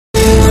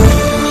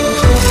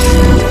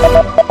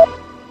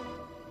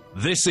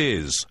This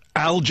is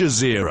Al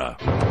Jazeera.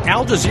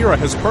 Al Jazeera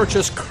has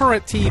purchased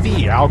Current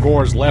TV, Al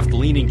Gore's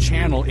left-leaning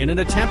channel, in an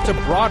attempt to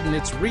broaden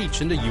its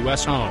reach into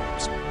U.S.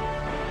 homes.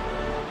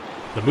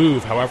 The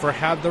move, however,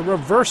 had the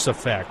reverse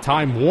effect.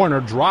 Time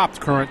Warner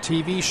dropped Current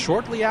TV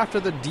shortly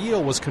after the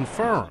deal was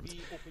confirmed.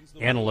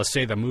 Analysts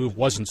say the move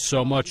wasn't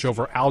so much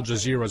over Al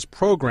Jazeera's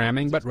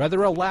programming, but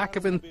rather a lack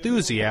of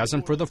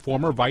enthusiasm for the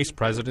former vice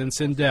president's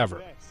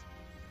endeavor.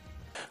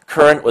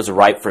 Current was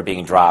ripe for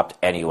being dropped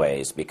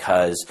anyways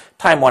because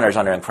Time Warner is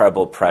under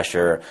incredible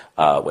pressure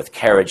with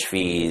carriage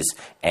fees,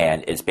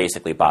 and it's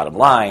basically bottom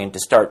line to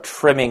start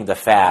trimming the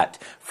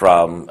fat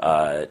from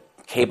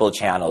cable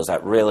channels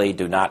that really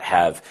do not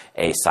have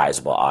a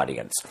sizable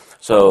audience.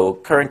 So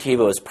Current TV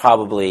was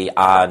probably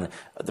on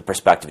the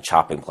prospective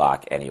chopping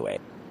block anyway.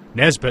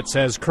 Nesbitt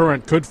says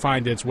Current could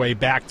find its way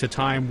back to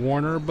Time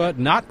Warner, but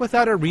not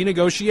without a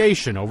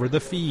renegotiation over the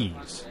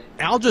fees.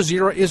 Al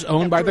Jazeera is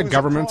owned by the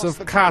government of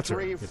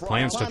Qatar. It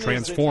plans to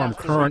transform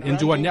Current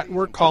into a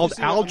network called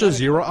Al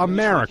Jazeera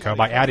America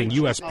by adding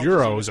U.S.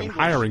 bureaus and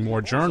hiring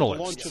more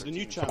journalists.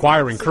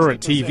 Acquiring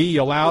Current TV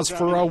allows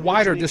for a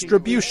wider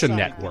distribution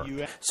network.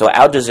 So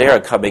Al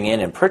Jazeera coming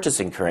in and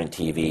purchasing Current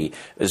TV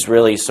is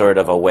really sort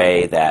of a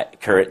way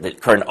that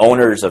current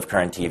owners of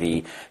Current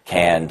TV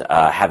can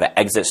have an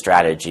exit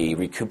strategy,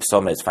 recoup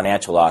some of its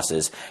financial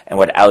losses, and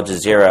what Al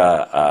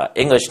Jazeera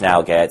English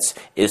now gets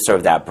is sort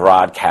of that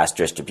broadcast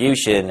distribution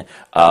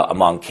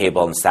among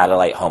cable and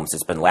satellite homes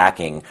that's been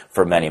lacking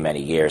for many,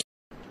 many years.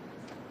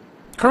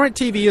 Current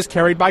TV is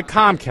carried by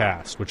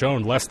Comcast, which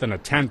owned less than a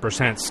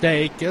 10%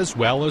 stake, as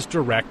well as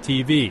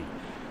DirecTV.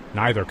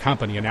 Neither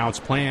company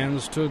announced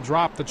plans to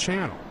drop the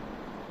channel.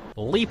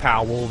 Lee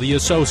Powell, The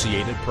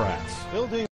Associated Press.